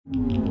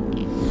Welcome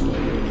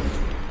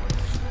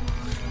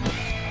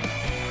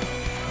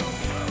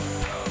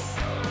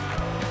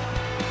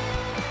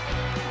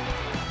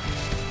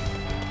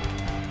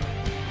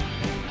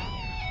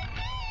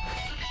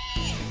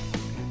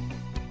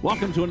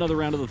to another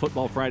round of the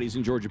Football Fridays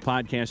in Georgia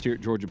podcast here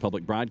at Georgia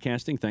Public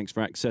Broadcasting. Thanks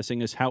for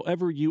accessing us.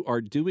 However you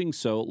are doing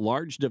so,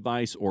 large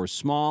device or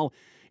small,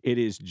 it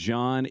is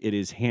John, it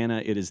is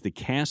Hannah, it is the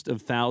cast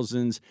of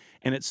thousands,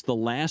 and it's the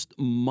last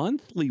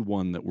monthly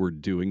one that we're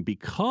doing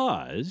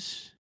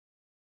because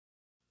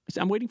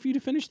I'm waiting for you to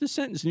finish the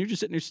sentence, and you're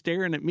just sitting there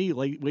staring at me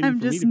like waiting I'm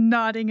for me to... just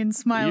nodding and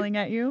smiling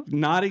at you.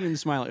 Nodding and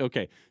smiling.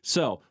 Okay,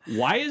 so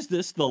why is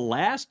this the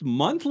last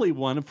monthly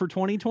one for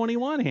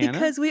 2021, Hannah?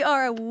 Because we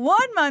are 1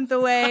 month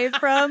away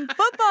from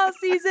football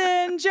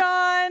season,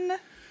 John.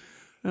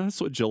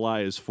 That's what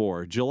July is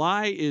for.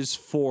 July is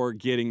for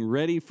getting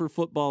ready for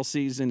football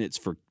season. It's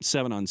for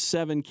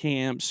 7-on-7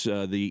 camps.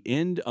 The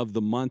end of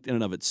the month in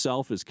and of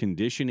itself is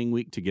conditioning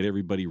week to get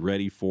everybody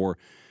ready for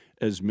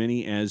as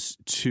many as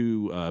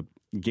two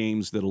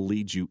games that'll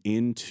lead you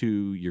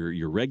into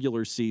your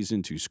regular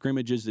season, to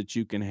scrimmages that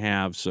you can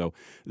have. So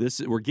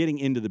we're getting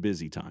into the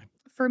busy time.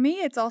 For me,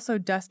 it's also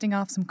dusting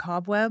off some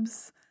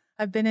cobwebs.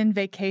 I've been in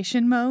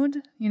vacation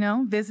mode,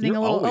 visiting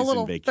You're a little always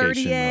in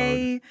vacation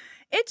 30A. mode.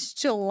 It's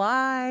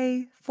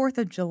July, 4th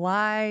of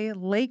July,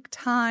 lake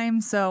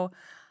time. So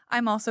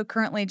I'm also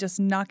currently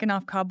just knocking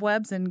off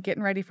cobwebs and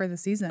getting ready for the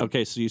season.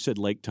 Okay, so you said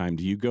lake time.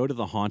 Do you go to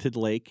the haunted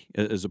lake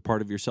as a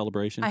part of your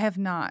celebration? I have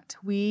not.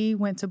 We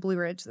went to Blue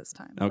Ridge this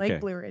time. Okay. Lake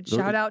Blue Ridge.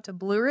 Shout out to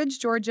Blue Ridge,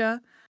 Georgia.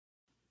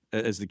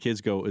 As the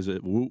kids go, is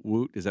it woot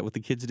woot? Is that what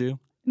the kids do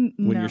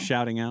when you're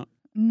shouting out?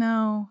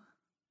 No.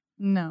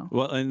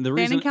 Well, and the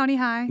reason Fannin County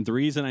High. The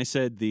reason I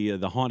said the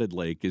haunted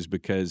lake is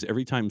because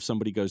every time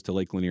somebody goes to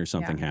Lake Lanier,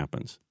 something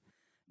happens.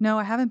 No,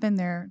 I haven't been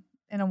there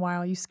in a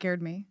while. You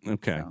scared me.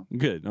 Okay, so.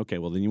 Good. Okay,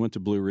 well, then you went to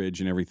Blue Ridge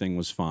and everything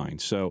was fine.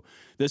 So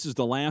this is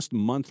the last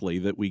monthly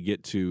that we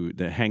get to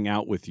hang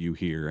out with you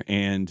here.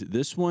 And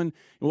this one,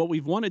 what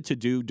we've wanted to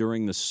do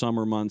during the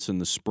summer months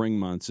and the spring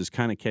months is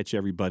kind of catch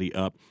everybody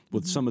up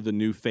with some of the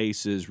new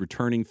faces,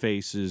 returning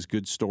faces,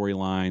 good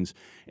storylines.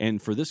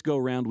 And for this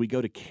go-round, we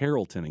go to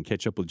Carrollton and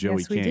catch up with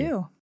Joey King. Yes, we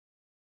do.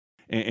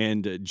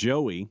 And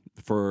Joey,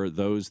 for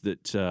those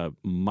that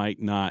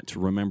might not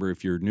remember,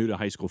 if you're new to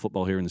high school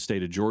football here in the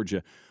state of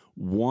Georgia,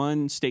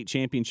 won state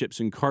championships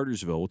in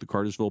Cartersville with the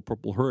Cartersville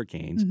Purple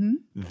Hurricanes,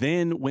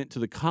 then went to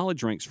the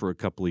college ranks for a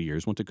couple of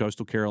years, went to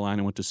Coastal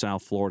Carolina, went to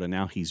South Florida.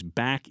 Now he's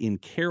back in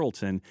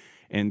Carrollton,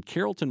 and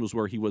Carrollton was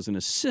where he was an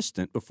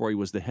assistant before he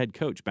was the head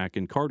coach back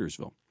in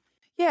Cartersville.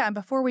 Yeah, and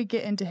before we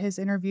get into his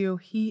interview,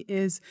 he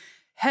is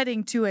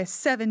heading to a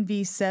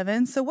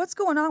 7v7. So what's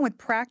going on with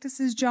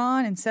practices,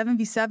 John, and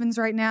 7v7s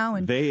right now?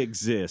 And they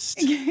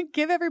exist.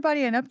 Give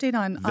everybody an update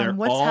on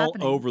what's all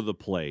happening. Over the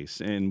place.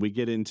 And we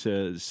get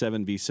into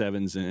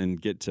 7v7s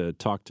and get to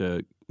talk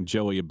to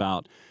Joey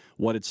about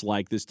what it's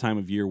like this time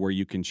of year where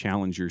you can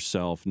challenge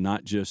yourself,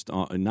 not just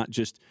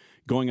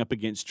going up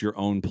against your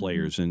own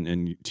players and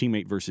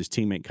teammate versus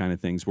teammate kind of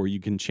things, where you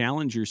can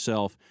challenge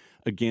yourself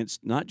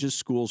against not just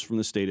schools from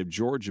the state of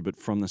Georgia, but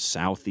from the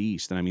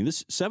Southeast. And I mean,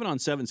 this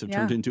 7-on-7s have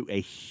turned into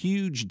a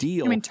huge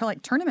deal. I mean,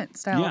 like tournament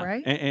style,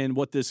 right? And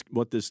what this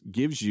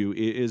gives you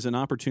is an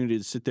opportunity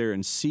to sit there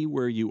and see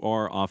where you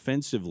are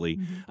offensively.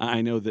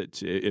 I know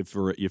that if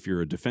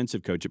you're a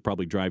defensive coach, it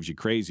probably drives you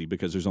crazy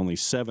because there's only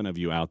 7 of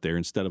you out there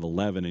instead of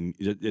 11, and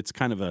it's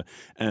kind of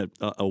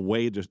a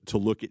way to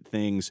look at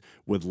things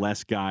with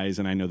less guys.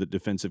 And I know that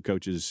defensive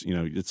coaches,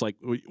 it's like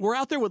we're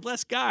out there with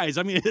less guys.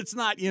 I mean, it's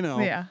not,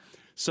 Yeah.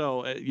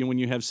 So when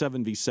you have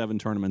 7v7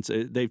 tournaments,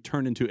 they've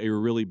turned into a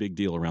really big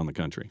deal around the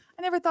country.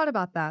 I never thought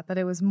about that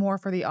it was more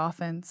for the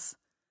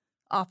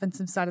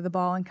offensive side of the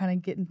ball and kind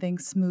of getting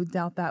things smoothed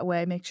out that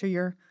way. Make sure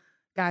your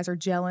guys are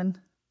gelling.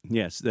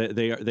 Yes,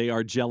 they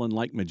are gelling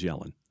like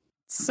Magellan.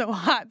 It's so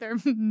hot, they're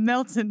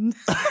melting.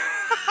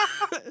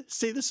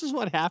 See, this is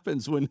what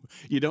happens when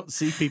you don't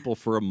see people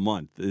for a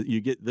month.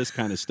 You get this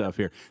kind of stuff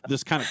here,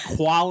 this kind of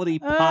quality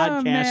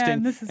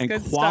podcasting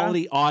and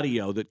quality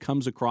audio that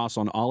comes across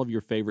on all of your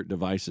favorite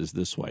devices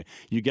this way.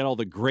 You get all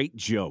the great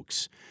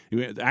jokes.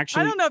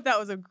 Actually, I don't know if that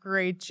was a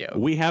great joke.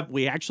 We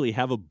actually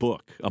have a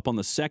book up on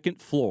the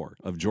second floor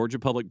of Georgia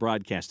Public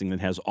Broadcasting that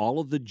has all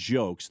of the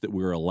jokes that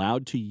we're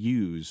allowed to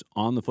use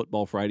on the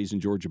Football Fridays in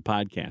Georgia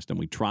podcast, and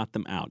we trot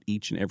them out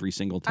each and every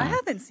single time. I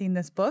haven't seen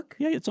this book.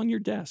 Yeah, it's on your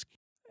desk.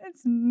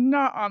 It's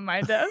not on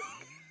my desk.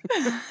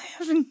 I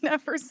have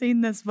never seen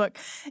this book.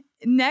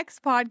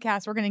 Next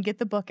podcast, we're going to get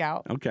the book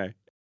out. Okay.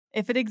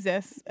 If it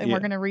exists, and we're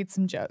going to read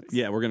some jokes.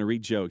 Yeah, we're going to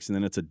read jokes, and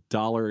then it's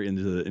 $1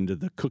 into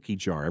the cookie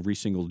jar, every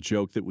single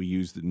joke that we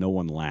use that no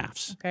one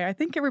laughs. Okay, I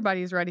think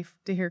everybody's ready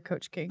to hear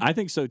Coach King. I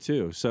think so,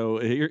 too. So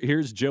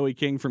here's Joey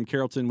King from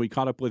Carrollton. We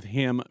caught up with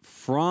him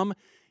from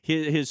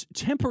his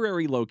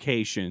temporary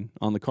location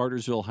on the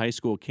Cartersville High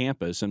School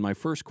campus, and my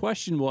first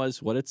question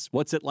was,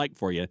 what's it like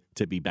for you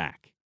to be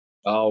back?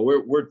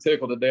 We're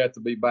tickled to death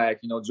to be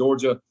back.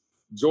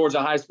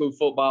 Georgia high school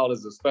football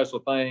is a special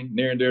thing,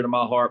 near and dear to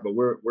my heart. But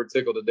we're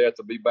tickled to death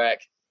to be back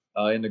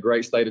in the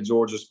great state of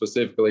Georgia,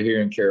 specifically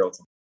here in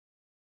Carrollton.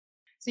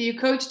 So you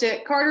coached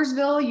at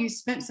Cartersville. You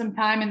spent some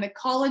time in the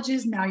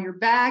colleges. Now you're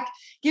back.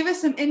 Give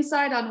us some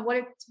insight on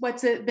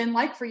what's it been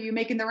like for you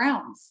making the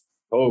rounds.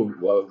 Oh,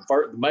 well,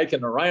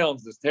 making the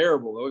rounds is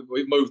terrible.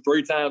 We've moved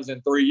 3 times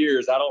in 3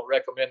 years. I don't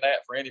recommend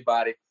that for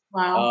anybody.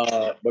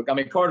 Wow. But I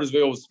mean,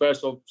 Cartersville was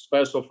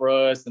special for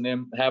us. And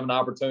then having the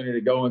opportunity to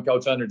go and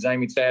coach under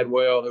Jamie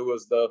Chadwell, who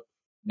was the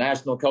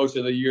National Coach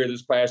of the Year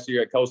this past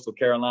year at Coastal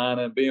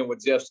Carolina, and being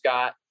with Jeff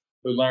Scott,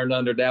 who learned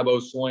under Dabo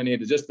Swinney.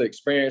 Just the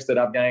experience that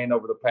I've gained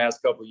over the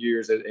past couple of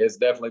years has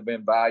definitely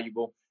been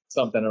valuable,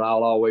 something that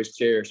I'll always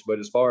cherish. But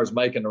as far as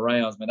making the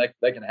rounds, man,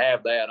 they can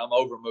have that. I'm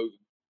over moving.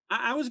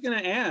 I was going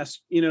to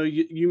ask,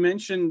 you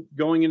mentioned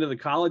going into the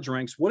college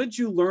ranks. What did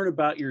you learn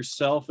about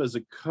yourself as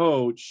a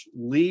coach,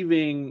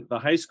 leaving the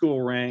high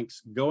school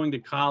ranks, going to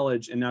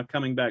college, and now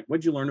coming back?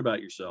 What did you learn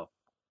about yourself?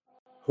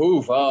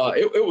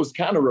 It was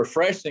kind of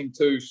refreshing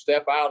to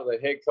step out of the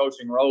head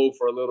coaching role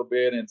for a little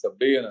bit and to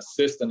be an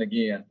assistant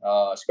again,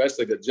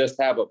 especially to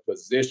just have a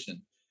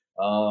position.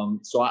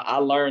 So I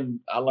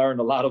learned a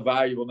lot of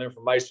valuable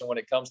information when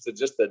it comes to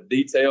just the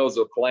details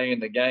of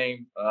playing the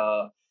game.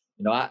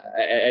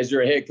 As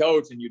you're a head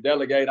coach and you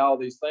delegate all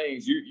these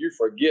things, you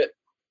forget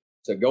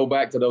to go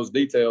back to those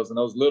details and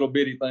those little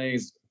bitty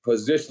things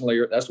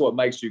positionally. That's what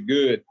makes you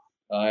good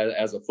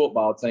as a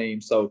football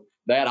team. So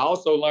that I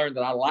also learned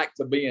that I like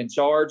to be in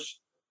charge.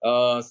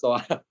 So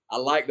I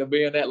like to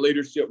be in that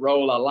leadership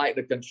role. I like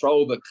to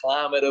control the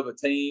climate of a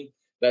team.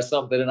 That's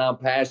something that I'm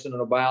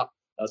passionate about.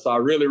 So I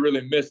really,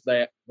 really miss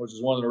that, which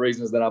is one of the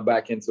reasons that I'm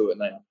back into it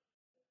now.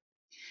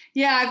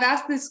 Yeah, I've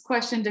asked this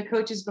question to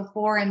coaches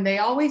before, and they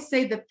always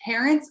say the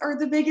parents are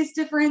the biggest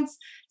difference.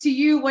 To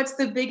you, what's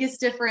the biggest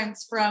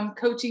difference from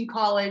coaching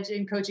college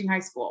and coaching high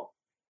school?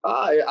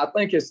 I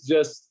think it's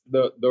just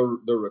the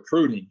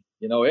recruiting.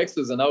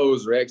 X's and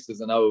O's are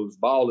X's and O's.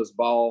 Ball is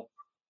ball.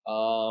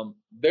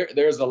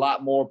 There's a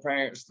lot more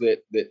parents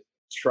that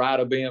try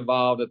to be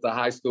involved at the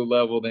high school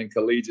level than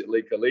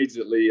collegiately.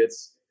 Collegiately,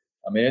 it's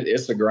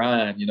a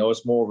grind.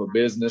 It's more of a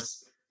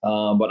business.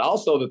 But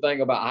also the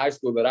thing about high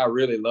school that I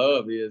really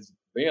love is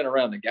being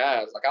around the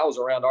guys. Like I was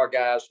around our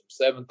guys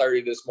from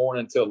 7:30 this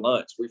morning till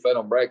lunch. We fed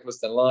them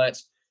breakfast and lunch.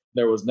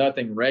 There was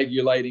nothing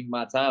regulating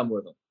my time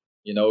with them.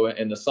 In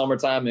the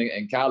summertime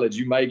in college,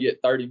 you may get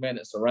 30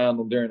 minutes around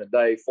them during the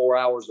day, 4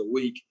 hours a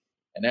week,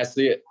 and that's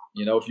it.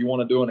 If you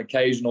want to do an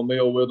occasional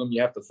meal with them, you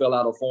have to fill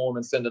out a form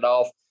and send it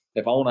off.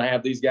 If I want to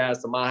have these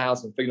guys to my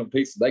house and feed them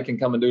pizza, they can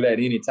come and do that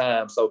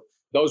anytime. So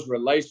those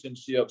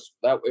relationships,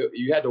 that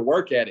you had to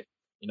work at it,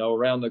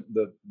 around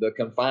the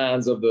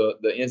confines of the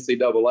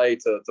NCAA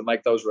to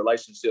make those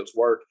relationships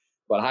work.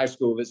 But high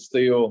school, it's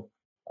still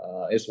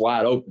it's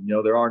wide open.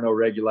 There are no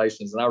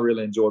regulations, and I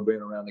really enjoy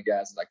being around the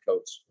guys that I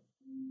coach.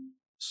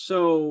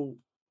 So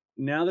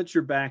now that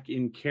you're back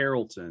in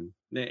Carrollton,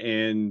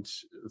 and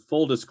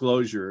full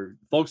disclosure,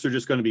 folks are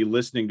just going to be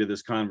listening to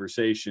this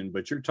conversation,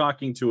 but you're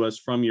talking to us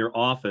from your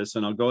office,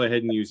 and I'll go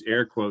ahead and use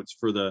air quotes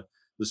for the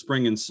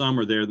spring and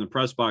summer there in the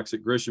press box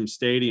at Grisham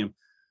Stadium.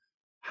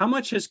 How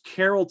much has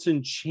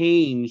Carrollton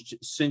changed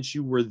since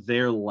you were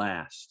there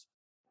last?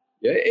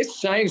 Yeah, it's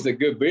changed a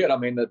good bit. I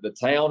mean, the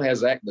town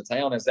has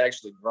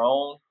actually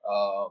grown.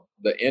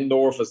 The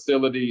indoor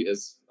facility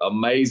is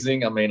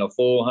amazing. I mean, a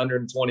full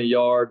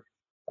 120-yard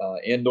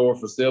indoor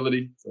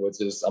facility,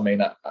 which is,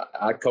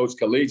 I coached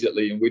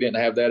collegiately, and we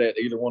didn't have that at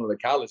either one of the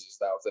colleges.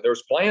 There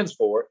was plans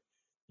for it,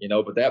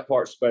 but that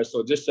part's special.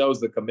 It just shows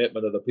the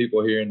commitment of the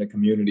people here in the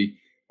community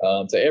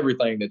to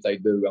everything that they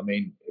do. I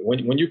mean,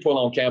 when you pull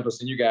on campus,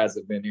 and you guys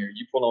have been here,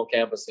 you pull on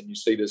campus and you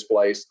see this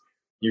place,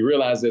 you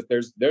realize that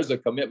there's a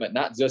commitment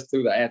not just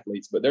to the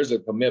athletes, but there's a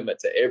commitment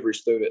to every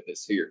student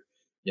that's here,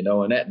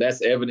 and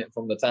that's evident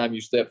from the time you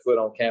step foot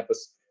on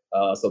campus.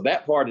 So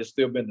that part has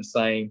still been the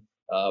same.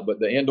 But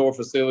the indoor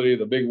facility,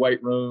 the big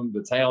weight room,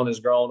 the town has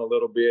grown a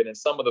little bit, and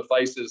some of the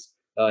faces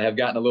have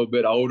gotten a little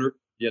bit older,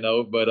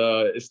 but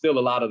it's still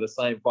a lot of the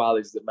same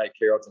qualities that make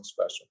Carrollton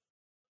special.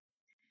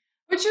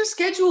 What's your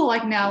schedule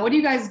like now? What are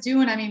you guys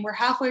doing? I mean, we're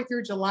halfway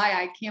through July.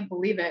 I can't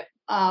believe it.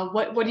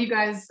 What are you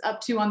guys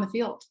up to on the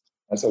field?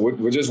 And so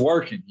we're just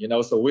working,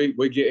 so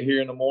we get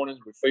here in the mornings,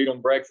 we feed them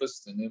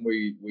breakfast, and then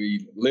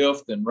we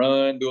lift and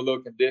run, do a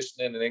little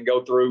conditioning, and then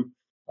go through.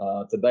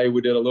 Today we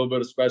did a little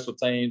bit of special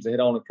teams, hit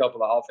on a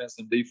couple of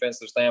offensive and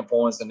defensive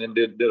standpoints, and then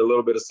did a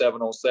little bit of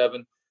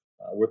 7-on-7.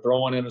 We're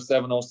throwing in a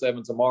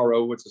 7-on-7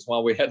 tomorrow, which is why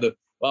we had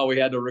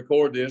to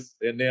record this.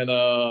 And then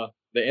the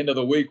end of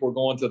the week we're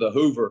going to the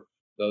Hoover,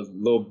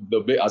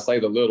 the big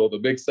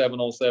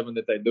 7-on-7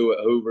 that they do at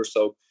Hoover.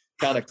 So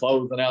kind of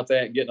closing out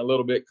that and getting a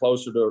little bit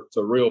closer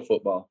to real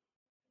football.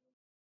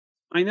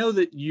 I know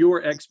that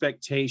your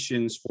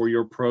expectations for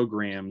your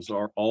programs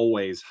are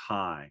always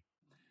high.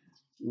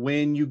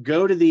 When you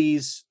go to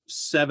these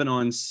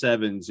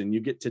 7-on-7s and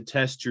you get to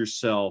test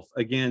yourself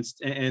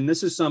against, and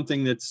this is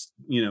something that's,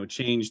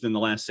 changed in the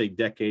last, say,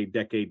 decade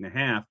and a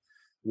half,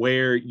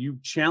 where you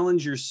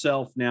challenge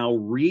yourself now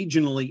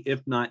regionally,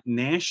 if not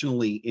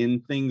nationally,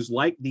 in things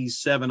like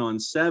these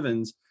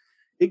 7-on-7s,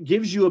 it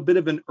gives you a bit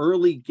of an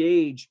early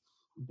gauge.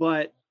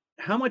 but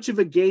how much of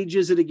a gauge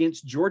is it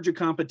against Georgia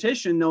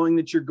competition, knowing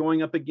that you're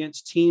going up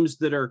against teams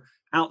that are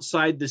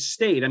outside the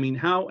state? I mean,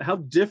 how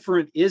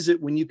different is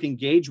it when you can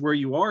gauge where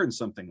you are in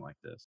something like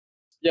this?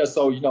 Yeah,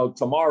 so,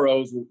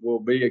 tomorrow's will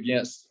be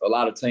against a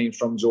lot of teams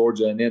from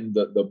Georgia. And then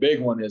the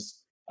big one is,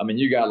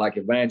 you got like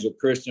Evangel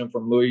Christian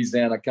from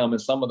Louisiana coming,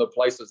 some of the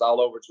places all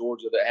over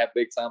Georgia that have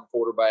big-time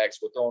quarterbacks.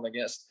 We're throwing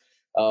against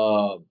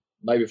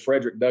maybe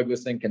Frederick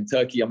Douglass in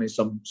Kentucky.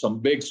 Some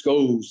big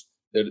schools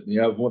that,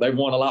 they've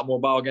won a lot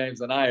more ball games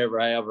than I ever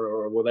have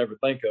or will ever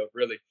think of,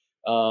 really.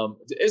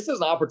 It's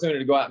just an opportunity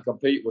to go out and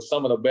compete with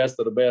some of the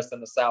best in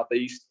the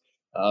Southeast.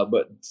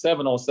 But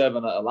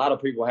 7-on-7, a lot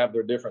of people have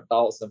their different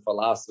thoughts and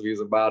philosophies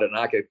about it, and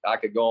I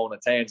could go on a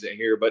tangent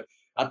here, but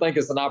I think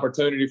it's an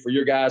opportunity for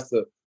your guys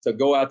to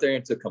go out there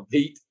and to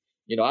compete.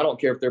 I don't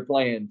care if they're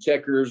playing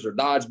checkers or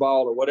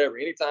dodgeball or whatever.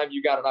 Anytime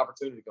you got an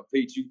opportunity to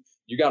compete,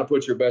 you got to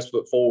put your best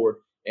foot forward.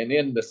 And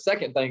then the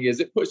second thing is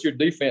it puts your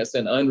defense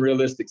in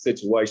unrealistic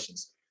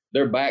situations.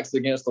 Their backs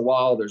against the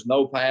wall. There's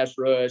no pass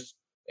rush.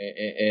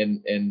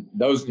 And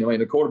those, the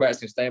quarterbacks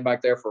can stand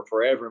back there for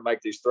forever and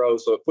make these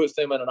throws. So it puts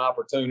them in an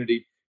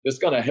opportunity that's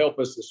going to help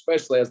us,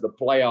 especially as the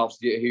playoffs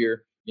get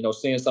here,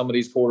 seeing some of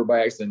these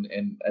quarterbacks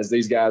and as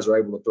these guys are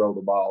able to throw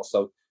the ball.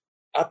 So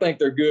I think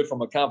they're good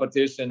from a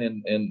competition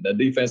and a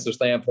defensive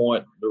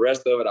standpoint. The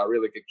rest of it, I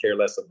really could care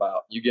less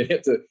about. You get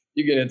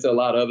into a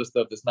lot of other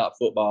stuff that's not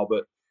football,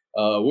 but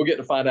we'll get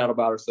to find out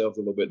about ourselves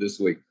a little bit this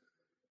week.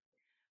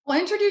 Well,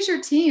 introduce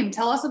your team.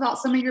 Tell us about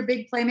some of your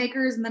big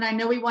playmakers, and then I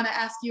know we want to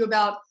ask you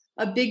about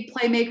a big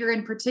playmaker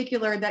in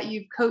particular that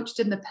you've coached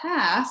in the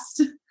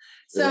past.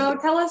 So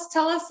tell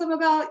us some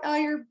about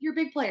your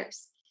big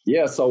players.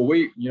 Yeah, so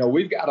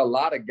we've got a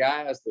lot of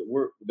guys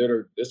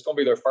it's going to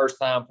be their first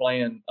time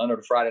playing under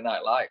the Friday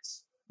Night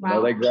Lights.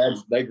 Wow.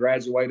 They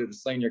graduated the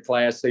senior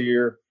class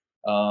here.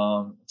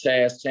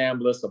 Chaz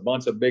Chambliss, a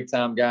bunch of big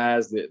time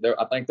guys.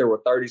 I think there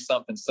were 30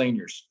 something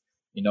seniors.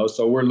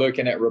 So we're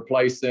looking at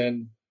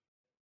replacing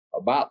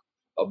about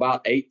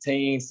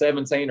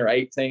 17 or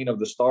 18 of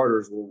the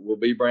starters will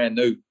be brand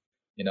new.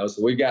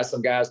 So we've got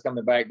some guys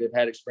coming back that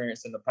had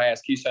experience in the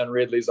past. Keyshawn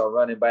Ridley's our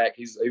running back.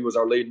 He was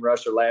our leading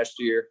rusher last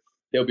year.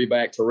 He'll be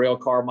back. Terrell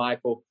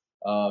Carmichael,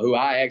 who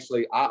I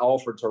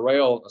offered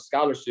Terrell a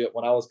scholarship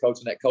when I was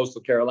coaching at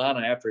Coastal Carolina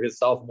after his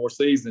sophomore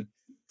season.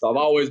 So I've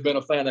always been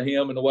a fan of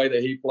him and the way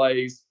that he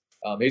plays.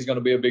 He's going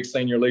to be a big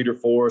senior leader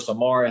for us.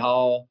 Amari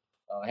Hall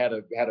had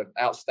an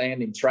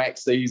outstanding track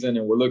season,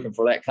 and we're looking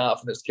for that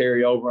confidence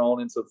carry over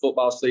on into the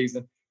football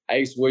season.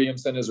 Ace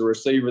Williamson is a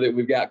receiver that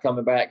we've got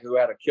coming back who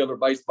had a killer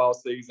baseball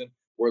season.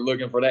 We're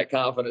looking for that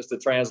confidence to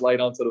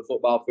translate onto the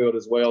football field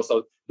as well.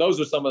 So those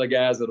are some of the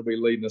guys that will be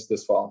leading us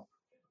this fall.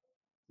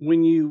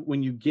 When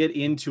you get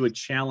into a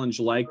challenge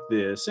like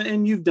this,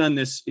 and you've done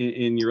this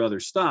in your other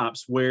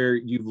stops where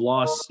you've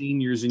lost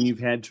seniors and you've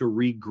had to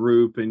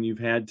regroup and you've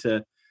had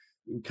to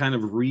kind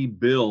of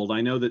rebuild,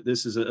 I know that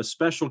this is a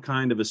special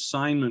kind of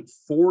assignment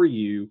for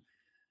you.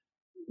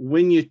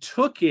 When you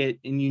took it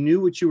and you knew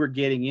what you were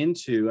getting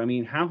into,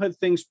 how have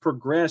things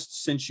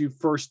progressed since you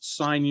first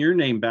signed your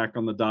name back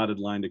on the dotted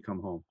line to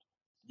come home?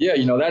 Yeah,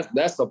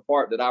 that's the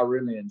part that I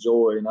really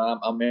enjoy.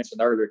 I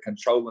mentioned earlier,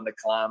 controlling the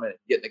climate,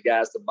 getting the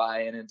guys to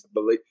buy in and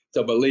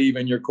to believe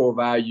in your core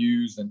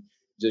values, and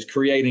just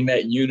creating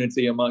that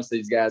unity amongst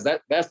these guys.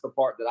 That's the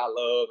part that I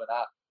love,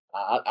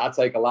 and I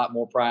take a lot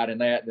more pride in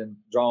that than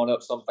drawing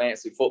up some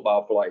fancy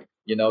football play.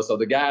 So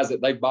the guys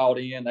that they bought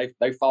in,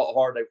 they fought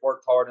hard, they've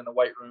worked hard in the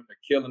weight room, they're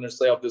killing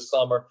themselves this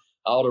summer,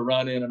 all the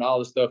running and all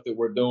the stuff that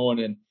we're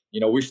doing. And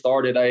we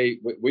started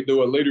we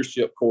do a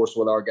leadership course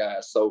with our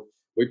guys. So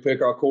we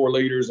pick our core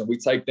leaders and we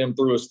take them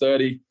through a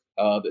study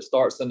that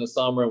starts in the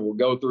summer, and we'll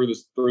go through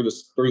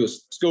the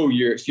school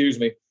year,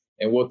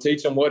 and we'll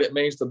teach them what it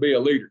means to be a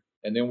leader.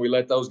 And then we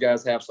let those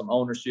guys have some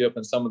ownership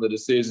in some of the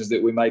decisions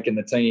that we make in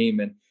the team.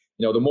 And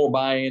the more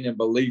buy-in and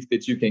belief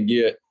that you can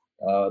get,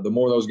 the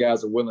more those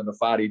guys are willing to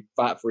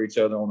fight for each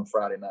other on a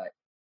Friday night.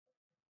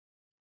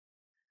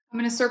 I'm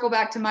going to circle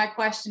back to my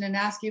question and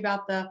ask you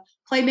about the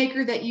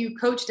playmaker that you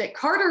coached at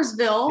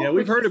Cartersville. Yeah,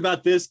 we've heard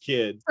about this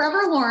kid.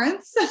 Trevor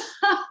Lawrence.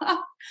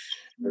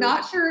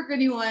 Not sure if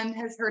anyone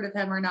has heard of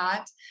him or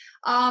not.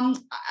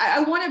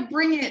 I want to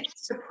bring it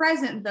to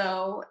present,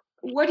 though.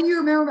 What do you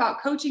remember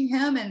about coaching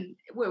him, and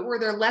were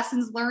there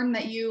lessons learned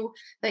that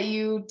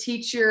you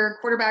teach your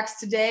quarterbacks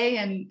today?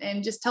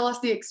 And just tell us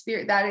that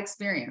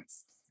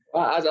experience.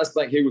 I just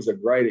think he was a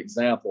great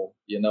example,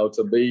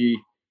 to be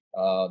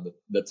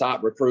the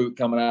top recruit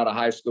coming out of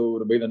high school,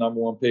 to be the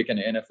number one pick in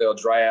the NFL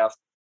draft.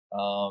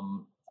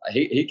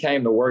 He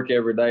came to work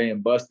every day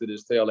and busted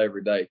his tail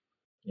every day.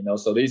 So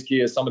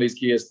some of these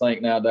kids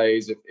think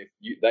nowadays if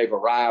they've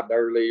arrived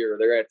early or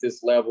they're at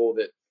this level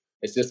that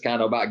it's just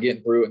kind of about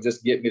getting through and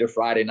just get me to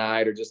Friday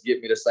night or just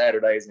get me to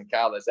Saturdays in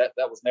college. That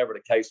was never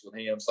the case with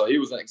him. So he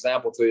was an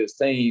example to his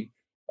team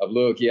of,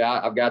 look,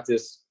 I've got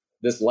this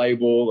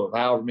label of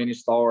however many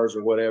stars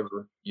or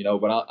whatever,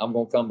 but I'm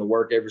going to come to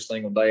work every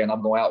single day and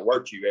I'm going to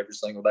outwork you every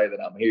single day that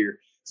I'm here.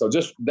 So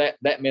just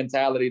that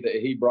mentality that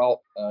he brought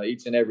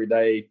each and every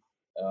day,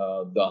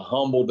 the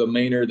humble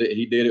demeanor that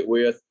he did it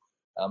with.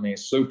 I mean,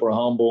 super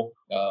humble.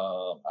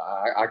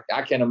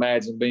 I can't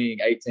imagine being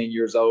 18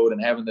 years old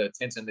and having the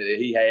attention that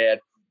he had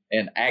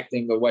and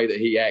acting the way that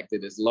he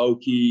acted, as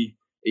low-key,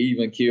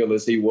 even keel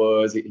as he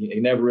was. He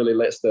never really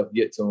let stuff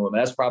get to him.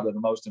 That's probably the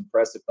most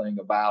impressive thing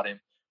about him.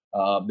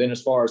 Then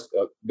as far as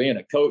being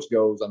a coach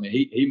goes, I mean,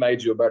 he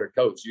made you a better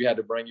coach. You had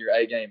to bring your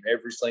A game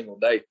every single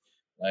day.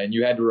 And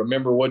you had to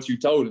remember what you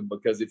told him,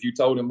 because if you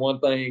told him one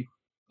thing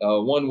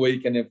 1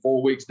 week and then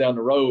 4 weeks down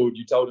the road,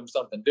 you told him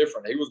something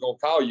different, he was going to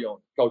call you on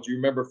it. Coach, you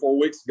remember 4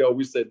 weeks ago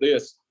we said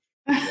this.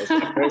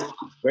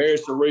 Very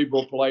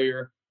cerebral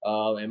player,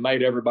 and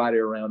made everybody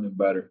around him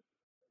better.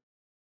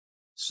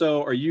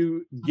 So are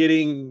you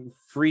getting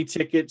free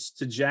tickets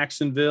to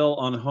Jacksonville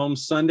on home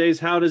Sundays?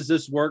 How does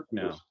this work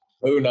now?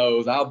 Who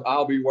knows?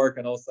 I'll be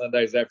working on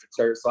Sundays after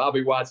church, so I'll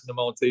be watching him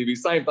on TV.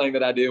 Same thing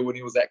that I did when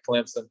he was at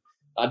Clemson.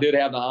 I did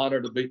have the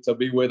honor to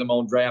be with him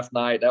on draft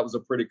night. That was a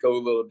pretty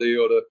cool little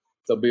deal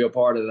to be a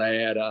part of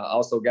that. I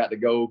also got to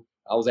go.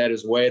 I was at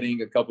his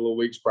wedding a couple of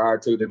weeks prior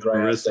to the draft.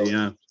 Marissa,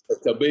 yeah.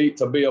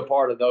 To be a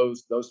part of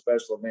those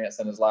special events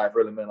in his life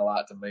really meant a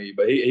lot to me.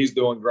 But he's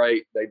doing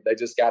great. They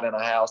just got in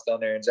a house down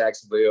there in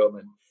Jacksonville,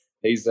 and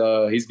he's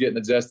getting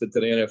adjusted to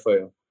the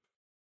NFL.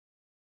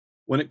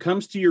 When it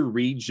comes to your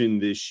region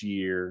this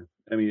year,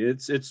 I mean,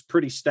 it's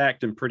pretty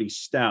stacked and pretty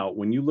stout.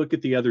 When you look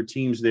at the other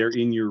teams there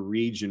in your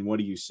region, what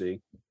do you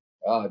see?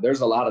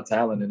 There's a lot of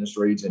talent in this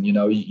region. You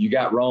know, you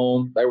got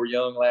Rome. They were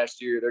young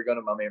last year.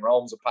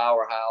 Rome's a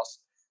powerhouse.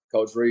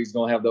 Coach Reed's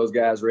going to have those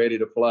guys ready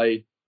to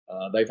play.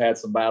 They've had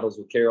some battles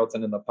with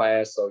Carrollton in the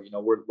past, so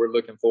we're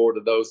looking forward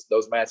to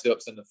those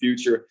matchups in the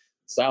future.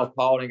 South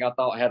Paulding, I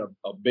thought, had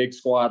a big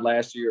squad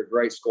last year, a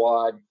great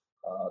squad.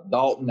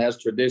 Dalton has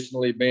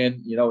traditionally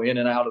been, in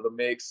and out of the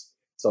mix,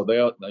 so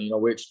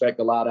we expect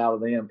a lot out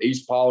of them.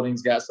 East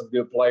Paulding's got some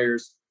good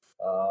players,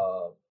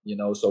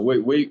 so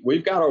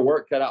we've got our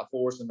work cut out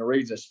for us in the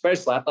region.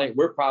 Especially, I think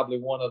we're probably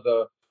one of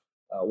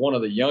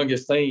the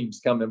youngest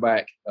teams coming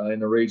back in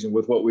the region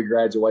with what we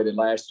graduated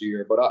last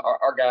year. But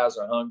our guys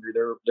are hungry.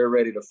 They're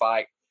ready to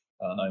fight,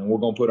 and we're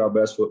going to put our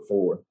best foot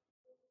forward.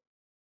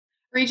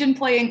 Region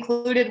play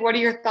included, what are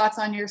your thoughts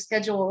on your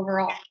schedule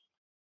overall?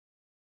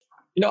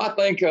 I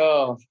think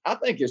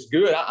it's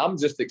good. I'm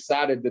just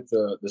excited that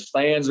the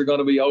stands are going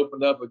to be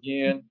opened up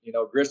again.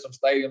 Grissom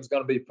Stadium's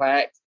going to be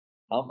packed.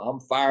 I'm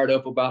fired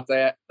up about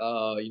that.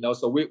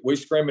 So we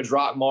scrimmage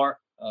Rockmart.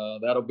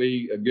 That'll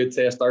be a good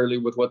test early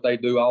with what they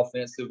do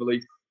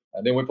offensively.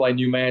 And then we play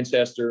New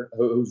Manchester,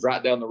 who's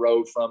right down the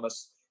road from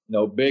us.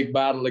 Big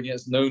battle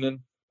against Noonan.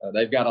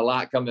 They've got a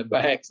lot coming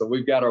back, so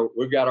we've got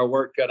our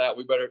work cut out.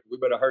 We better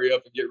hurry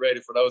up and get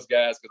ready for those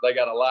guys, because they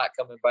got a lot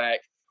coming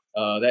back.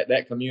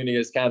 That community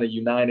is kind of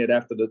united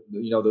after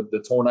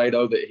the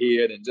tornado that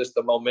hit, and just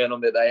the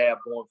momentum that they have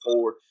going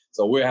forward.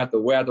 So we have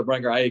to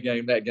bring our A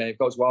game that game.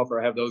 Coach Walker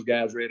have those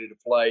guys ready to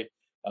play.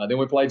 Then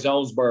we play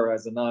Jonesboro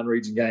as a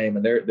non-region game,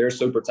 and they're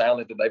super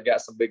talented. They've got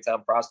some big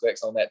time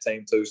prospects on that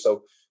team too.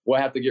 So we'll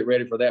have to get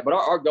ready for that. But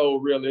our goal,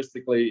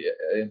 realistically,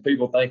 and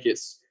people think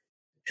it's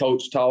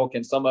coach talk,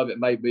 and some of it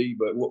may be,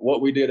 but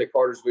what we did at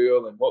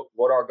Cartersville and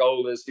what our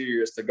goal is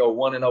here is to go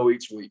 1-0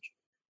 each week.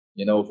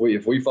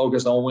 If we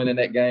focus on winning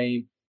that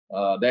game,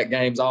 that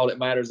game's all that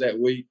matters that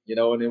week,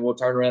 and then we'll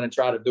turn around and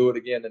try to do it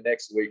again the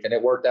next week. And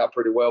it worked out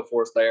pretty well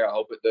for us there. I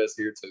hope it does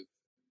here too.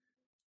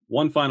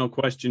 One final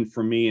question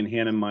for me, and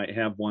Hannah might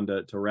have one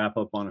to wrap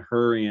up on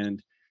her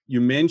end. You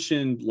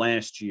mentioned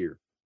last year,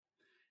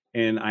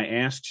 and I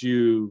asked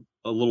you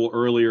a little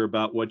earlier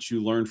about what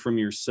you learned from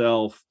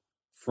yourself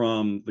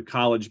from the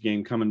college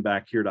game coming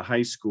back here to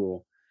high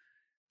school.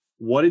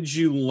 What did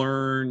you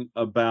learn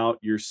about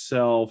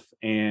yourself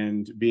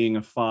and being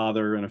a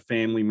father and a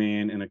family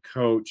man and a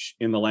coach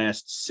in the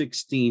last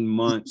 16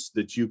 months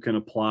that you can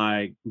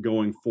apply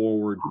going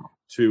forward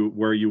to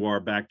where you are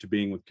back to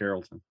being with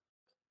Carrollton?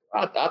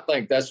 I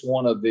think that's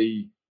one of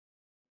the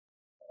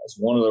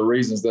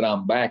reasons that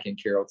I'm back in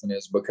Carrollton,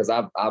 is because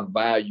I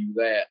value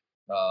that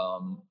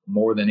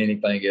more than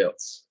anything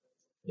else.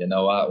 When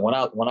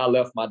I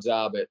left my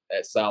job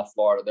at South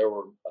Florida, there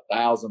were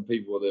 1,000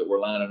 people that were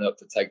lining up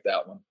to take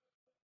that one.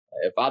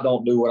 If I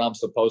don't do what I'm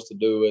supposed to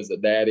do as a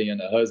daddy and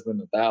a husband,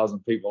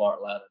 1,000 people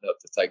aren't lining up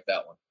to take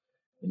that one.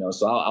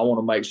 So I want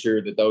to make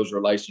sure that those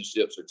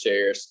relationships are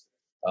cherished,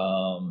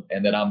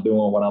 and that I'm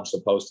doing what I'm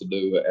supposed to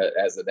do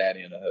as a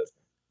daddy and a husband.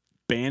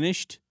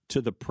 Banished to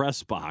the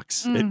press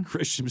box at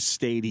Grisham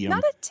Stadium.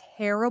 Not a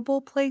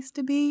terrible place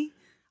to be.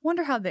 I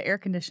wonder how the air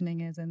conditioning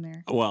is in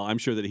there. Well, I'm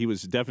sure that he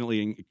was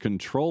definitely in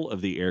control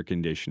of the air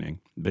conditioning,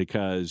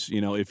 because,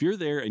 if you're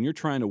there and you're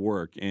trying to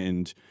work,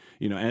 and,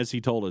 as he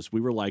told us, we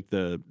were like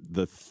the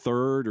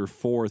third or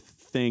fourth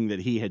thing that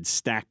he had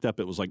stacked up.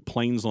 It was like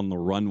planes on the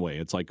runway.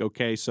 It's like,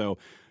 okay, so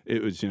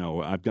it was,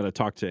 I've got to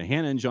talk to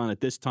Hannah and John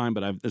at this time,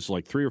 but it's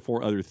like 3 or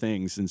 4 other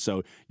things. And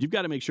so you've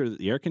got to make sure that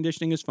the air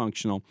conditioning is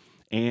functional.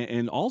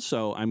 And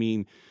also,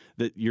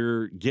 that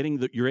you're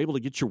able to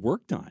get your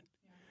work done.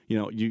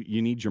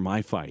 you need your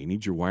MiFi, you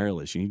need your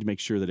wireless, you need to make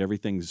sure that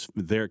everything's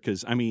there.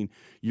 Because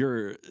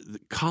your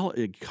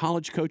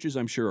college coaches,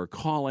 I'm sure, are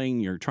calling.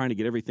 You're trying to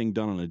get everything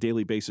done on a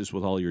daily basis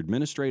with all your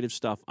administrative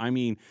stuff.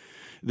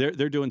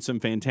 They're doing some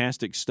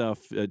fantastic stuff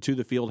to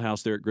the field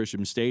house there at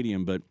Grisham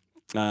Stadium, but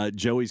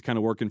Joey's kind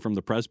of working from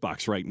the press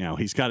box right now.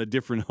 He's got a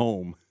different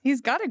home.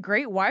 He's got a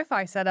great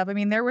Wi-Fi setup.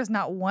 There was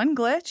not one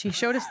glitch. He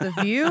showed us the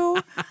view.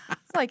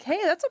 It's like, hey,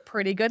 that's a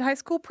pretty good high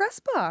school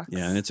press box.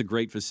 Yeah, and it's a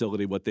great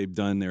facility, what they've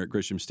done there at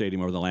Grisham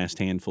Stadium over the last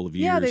handful of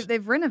years. Yeah,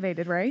 they've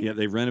renovated, right? Yeah,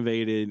 they've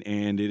renovated,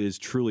 and it is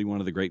truly one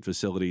of the great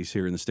facilities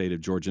here in the state of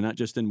Georgia, not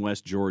just in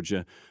West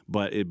Georgia,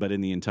 but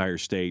in the entire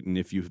state. And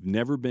if you've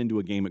never been to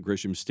a game at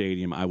Grisham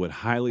Stadium, I would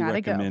highly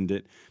recommend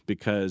it,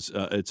 because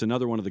it's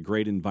another one of the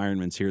great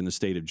environments here in the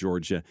state of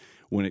Georgia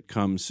when it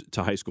comes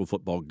to high school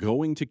football.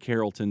 Going to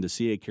Carrollton to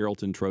see a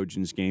Carrollton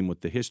Trojans game with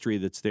the history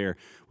that's there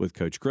with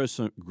Coach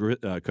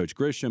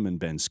Grisham and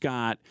Ben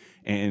Scott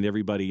and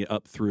everybody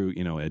up through,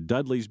 Ed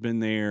Dudley's been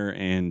there,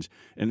 and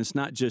it's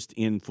not just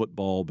in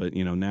football, but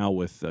now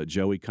with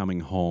Joey coming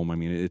home,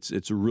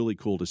 it's really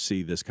cool to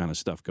see this kind of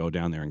stuff go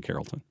down there in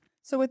Carrollton.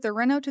 So with the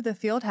reno to the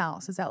field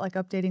house, is that like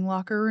updating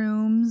locker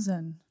rooms?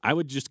 And I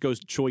would just go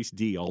choice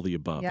D, all the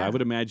above. Yeah. I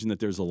would imagine that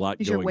there's a lot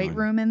is going on. your weight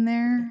room in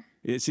there?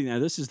 See, now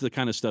this is the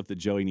kind of stuff that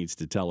Joey needs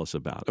to tell us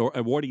about, or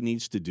what he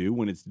needs to do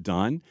when it's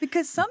done.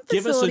 Because some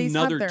give us facilities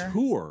another have their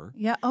tour.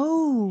 Yeah.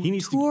 Oh, he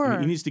needs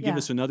tour. to give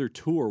us another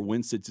tour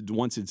once it's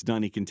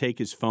done. He can take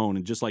his phone,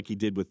 and just like he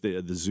did with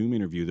the Zoom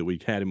interview that we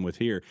had him with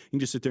here, he can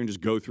just sit there and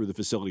just go through the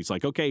facilities.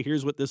 Like, okay,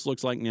 here's what this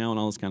looks like now, and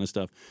all this kind of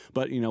stuff.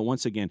 But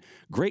once again,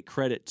 great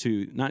credit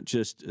to not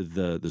just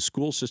the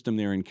school system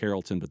there in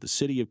Carrollton, but the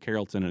city of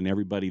Carrollton and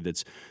everybody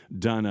that's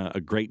done a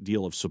great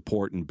deal of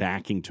support and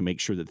backing to make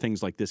sure that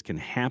things like this can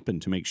happen.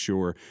 To make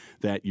sure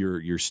that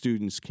your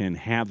students can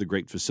have the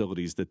great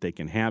facilities that they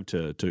can have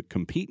to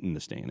compete in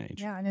this day and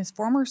age. Yeah, and his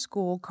former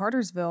school,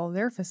 Cartersville,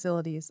 their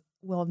facilities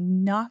will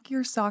knock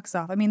your socks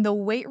off. The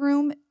weight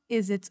room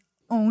is its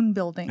own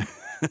building.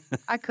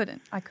 I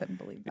couldn't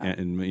believe that.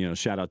 And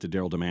shout out to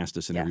Daryl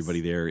Damastis and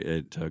everybody there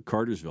at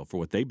Cartersville for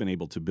what they've been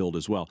able to build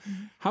as well.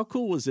 Mm-hmm. How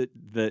cool was it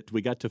that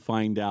we got to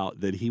find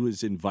out that he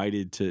was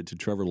invited to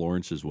Trevor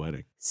Lawrence's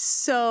wedding?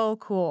 So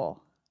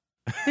cool.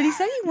 Did he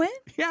say he went?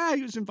 Yeah,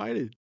 he was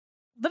invited.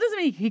 That doesn't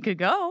mean he could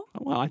go.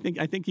 Well, I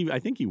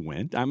think he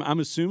went. I'm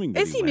assuming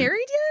that Is he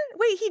married yet?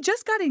 Wait, he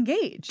just got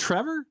engaged.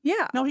 Trevor?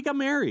 Yeah. No, he got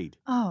married.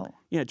 Oh.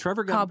 Yeah,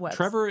 Trevor got Cobwebs.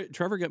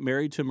 Trevor got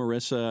married to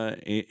Marissa.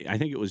 I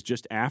think it was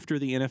just after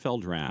the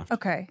NFL draft.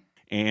 Okay.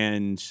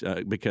 And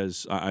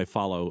because I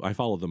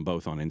follow them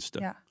both on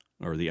Insta. Yeah.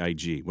 Or the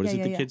IG. What is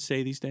it the kids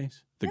say these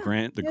days? The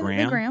gram? The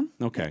gram.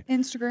 Okay.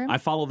 Instagram. I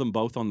follow them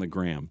both on the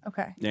gram.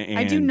 Okay. And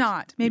I do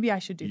not. Maybe I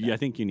should do that. Yeah, I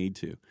think you need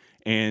to.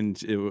 And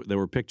there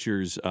were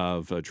pictures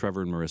of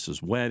Trevor and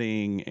Marissa's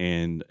wedding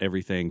and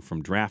everything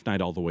from draft night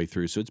all the way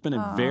through. So it's been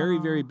a very,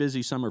 very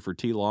busy summer for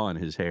T-Law and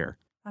his hair.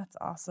 That's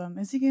awesome.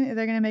 Are they going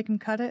to make him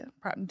cut it?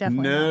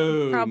 Definitely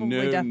no, not.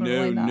 Probably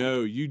definitely not.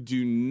 No. You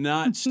do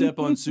not step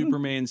on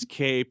Superman's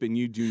cape, and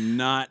you do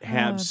not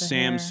have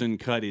Samson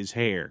cut his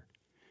hair.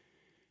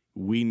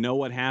 We know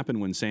what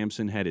happened when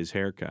Samson had his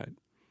hair cut.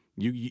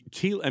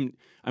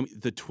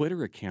 The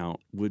Twitter account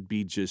would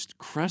be just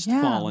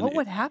crestfallen. Yeah, what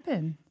would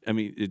happen?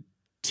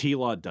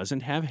 T-Law doesn't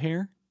have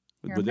hair.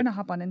 Here, I'm going to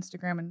hop on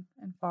Instagram and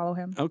follow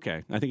him.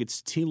 Okay. I think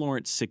it's T.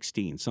 Lawrence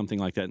 16, something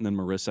like that. And then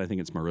Marissa, I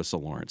think it's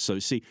Marissa Lawrence. So,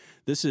 see,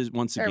 this is,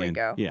 once again. There we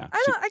go. Yeah.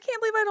 I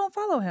can't believe I don't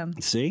follow him.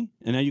 See?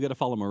 And now you got to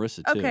follow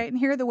Marissa, too. Okay. And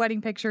here are the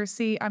wedding pictures.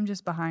 See, I'm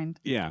just behind.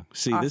 Yeah.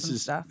 See, awesome this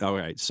is stuff. All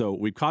right. So,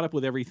 we've caught up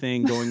with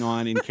everything going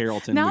on in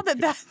Carrollton. now that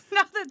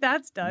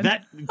that's done.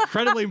 That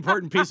incredibly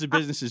important piece of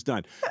business is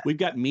done. We've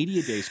got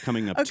media days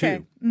coming up,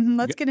 too. Mm-hmm.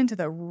 Let's get into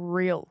the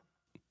real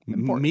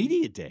important.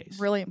 Media days.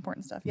 Really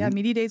important stuff. Yeah,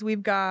 media days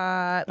we've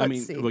got,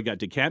 let's see. We got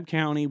DeKalb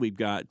County. We've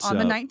got... on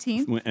the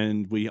 19th.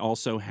 And we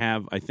also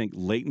have, I think,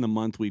 late in the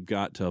month, we've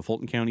got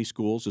Fulton County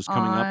Schools is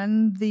coming up.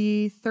 On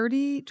the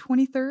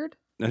 23rd?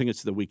 I think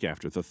it's the week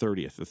after, the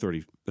 30th.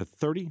 The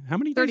 30? How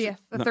many days? 30th.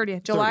 The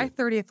 30th. July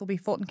 30th will be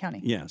Fulton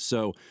County. Yeah,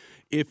 so...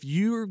 If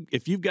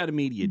you've got a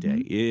media day,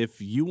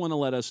 if you want to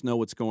let us know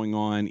what's going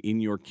on in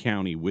your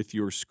county with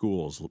your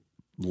schools,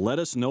 let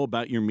us know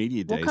about your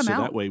media day so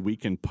that way we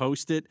can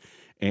post it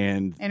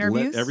and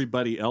let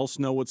everybody else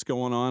know what's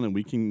going on, and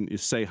we can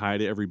say hi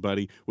to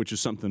everybody, which is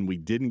something we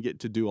didn't get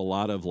to do a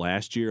lot of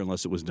last year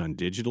unless it was done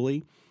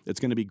digitally. It's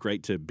going to be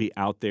great to be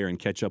out there and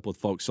catch up with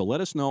folks. So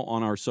let us know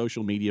on our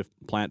social media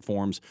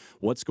platforms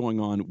what's going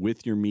on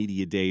with your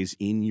media days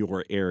in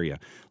your area.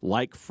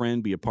 Like,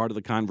 friend, be a part of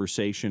the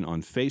conversation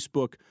on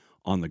Facebook,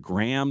 on the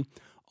gram,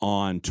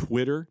 on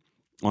Twitter,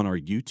 on our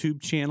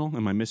YouTube channel.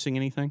 Am I missing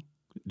anything?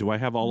 Do I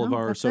have all of No,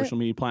 our that's social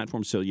media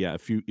platforms? So yeah,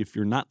 if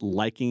you're not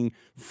liking,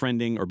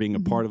 friending, or being a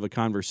part of a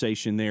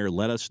conversation there,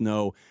 let us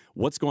know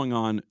what's going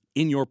on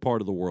in your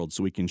part of the world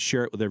so we can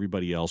share it with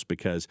everybody else,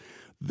 because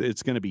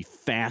it's going to be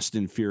fast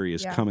and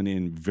furious coming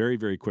in very,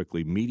 very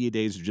quickly. Media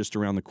days are just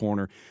around the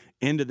corner.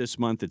 End of this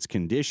month, it's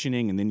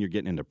conditioning, and then you're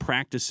getting into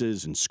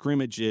practices and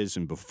scrimmages,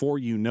 and before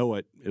you know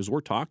it, as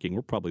we're talking,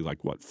 we're probably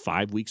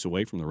 5 weeks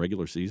away from the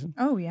regular season?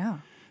 Oh, yeah.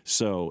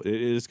 So it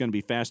is going to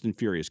be fast and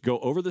furious. Go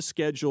over the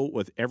schedule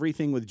with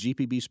everything with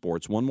GPB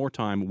Sports one more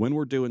time, when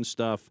we're doing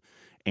stuff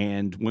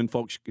and when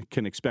folks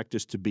can expect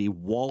us to be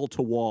wall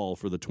to wall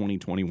for the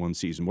 2021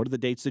 season. What are the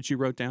dates that you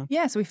wrote down?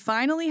 Yes, we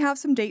finally have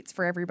some dates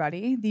for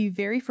everybody. The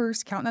very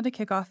first Countdown to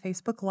Kickoff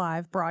Facebook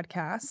Live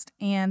broadcast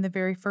and the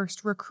very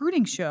first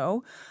recruiting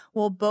show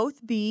will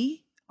both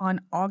be on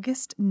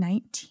August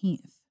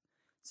 19th.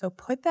 So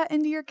put that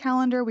into your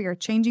calendar. We are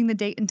changing the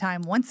date and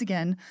time once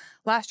again.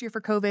 Last year for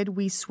COVID,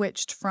 we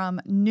switched from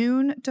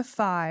noon to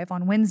 5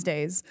 on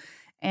Wednesdays.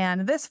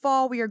 And this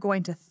fall, we are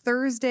going to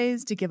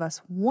Thursdays to give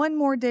us one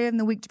more day in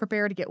the week to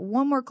prepare, to get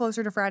one more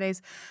closer to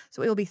Fridays.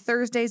 So it will be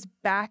Thursdays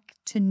back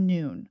to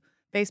noon.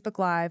 Facebook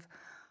Live,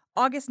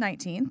 August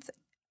 19th.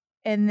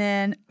 And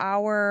then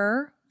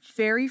our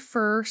very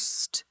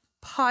first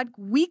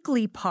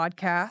weekly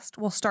podcast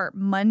will start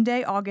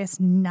Monday,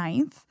 August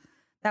 9th.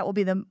 That will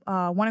be the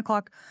 1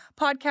 o'clock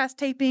podcast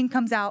taping,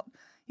 comes out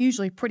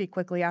usually pretty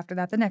quickly after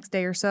that, the next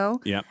day or so.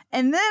 Yep.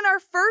 And then our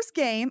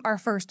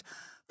first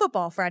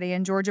Football Friday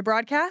in Georgia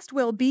broadcast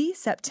will be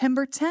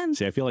September 10th.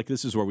 See, I feel like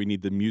this is where we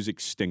need the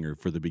music stinger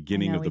for the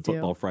beginning of the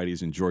Football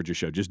Fridays in Georgia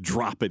show. Just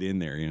drop it in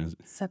there.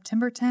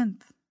 September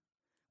 10th.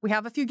 We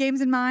have a few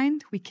games in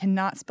mind. We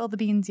cannot spill the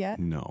beans yet.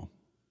 No.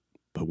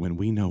 But when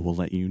we know, we'll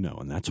let you know.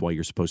 And that's why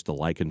you're supposed to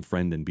like and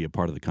friend and be a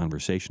part of the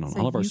conversation on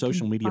all of our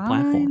social media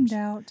platforms.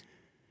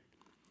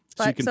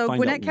 So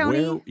Gwinnett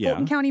County,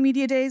 Fulton County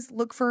Media Days,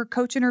 look for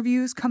coach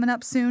interviews coming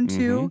up soon,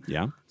 too.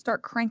 Yeah.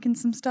 Start cranking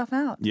some stuff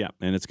out. Yeah,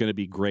 and it's going to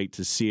be great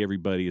to see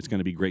everybody. It's going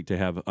to be great to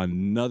have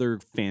another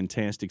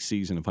fantastic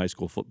season of high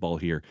school football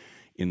here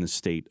in the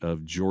state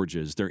of Georgia.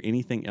 Is there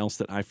anything else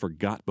that I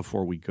forgot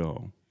before we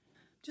go?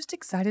 Just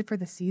excited for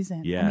the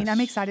season. Yes. I mean,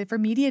 I'm excited for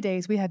media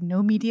days. We had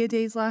no media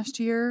days last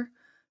year.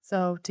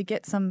 So to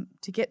get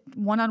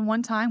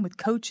one-on-one time with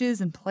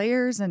coaches and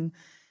players and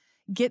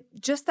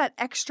get just that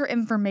extra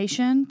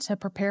information to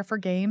prepare for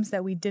games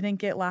that we didn't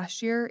get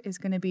last year is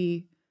going to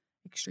be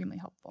extremely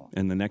helpful.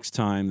 And the next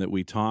time that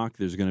we talk,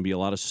 there's going to be a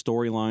lot of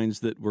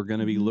storylines that we're going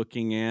to be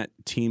looking at,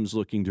 teams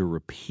looking to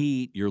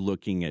repeat. You're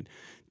looking at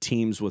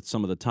teams with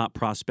some of the top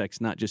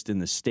prospects, not just in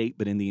the state,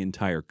 but in the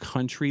entire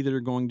country that are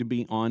going to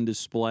be on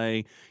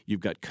display. You've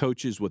got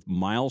coaches with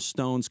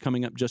milestones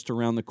coming up just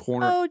around the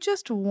corner. Oh,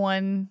 just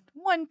one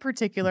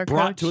particular coach.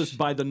 Brought to us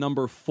by the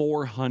number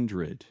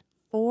 400.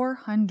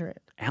 400.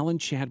 Alan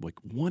Chadwick,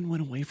 one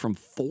went away from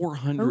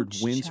 400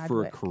 Coach wins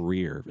for a Chadwick.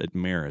 career at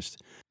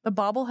Marist. The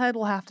bobblehead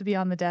will have to be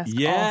on the desk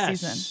all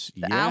season.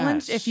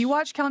 Yes. If you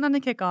watch Countdown to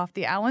Kickoff,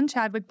 the Alan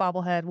Chadwick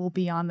bobblehead will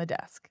be on the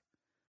desk.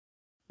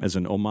 As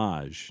an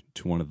homage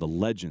to one of the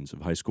legends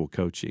of high school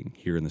coaching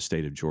here in the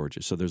state of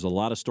Georgia. So there's a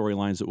lot of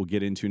storylines that we'll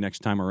get into next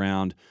time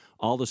around.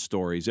 All the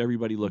stories,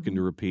 everybody looking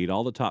to repeat,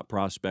 all the top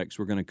prospects.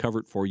 We're going to cover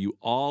it for you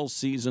all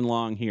season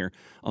long here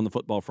on the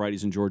Football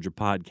Fridays in Georgia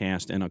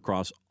podcast and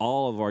across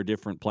all of our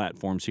different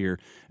platforms here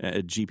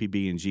at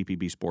GPB and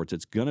GPB Sports.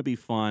 It's going to be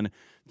fun.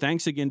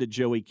 Thanks again to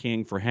Joey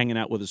King for hanging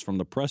out with us from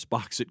the press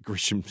box at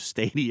Grisham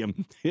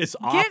Stadium.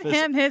 Get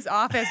him his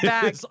office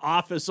back. His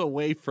office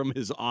away from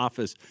his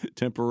office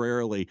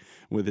temporarily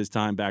with his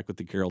time back with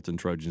the Carrollton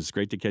Trojans. It's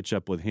great to catch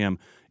up with him.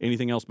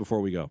 Anything else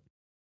before we go?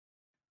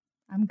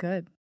 I'm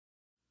good.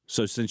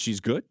 So since she's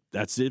good,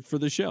 that's it for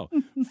the show.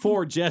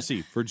 For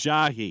Jesse, for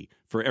Jahi,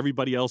 for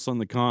everybody else on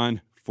the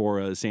con,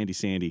 for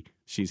Sandy,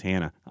 she's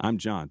Hannah. I'm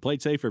John. Play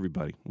it safe,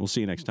 everybody. We'll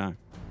see you next time.